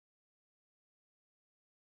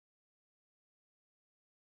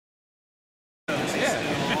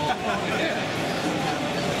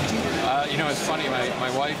You know, it's funny.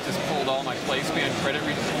 My wife just pulled all my PlaySpan credit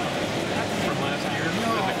receipts from last year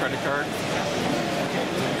with the credit card.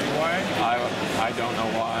 Why? I don't know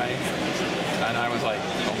why. And I was like,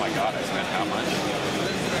 oh my god, I spent how much?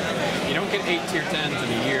 You don't get 8 tier 10s in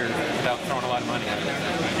a year without throwing a lot of money at it.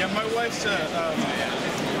 Yeah, my wife's a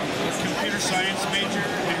computer science major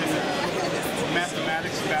and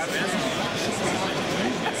mathematics bachelor.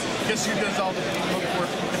 Guess who does all the book work?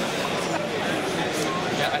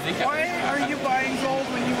 Yeah, I think. Why are you buying gold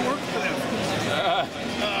when you work for them?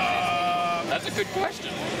 That's a good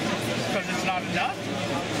question. Because it's not enough?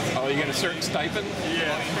 Oh, you get a certain stipend?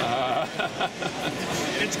 Yeah.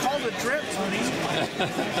 It's called a drip, honey.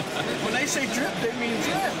 When they say drip, they mean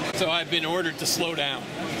drip. So I've been ordered to slow down.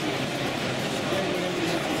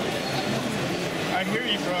 I hear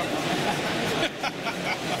you, bro.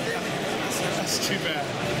 That's too bad.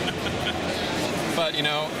 But, you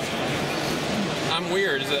know, I'm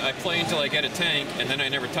weird. Is that I play until I get a tank, and then I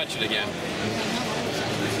never touch it again.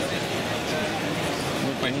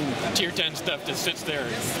 My tier 10 stuff just sits there.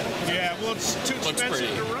 Yeah, well, it's too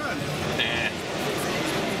expensive to run. Nah.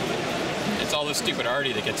 It's all this stupid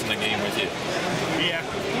arty that gets in the game with you. Yeah.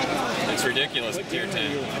 It's ridiculous at tier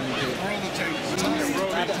 10. Roll the tapes.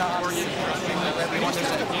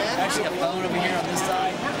 Actually, a phone over here on this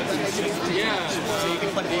side. Yeah. So you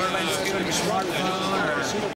can play Borderlands 2 on your smartphone or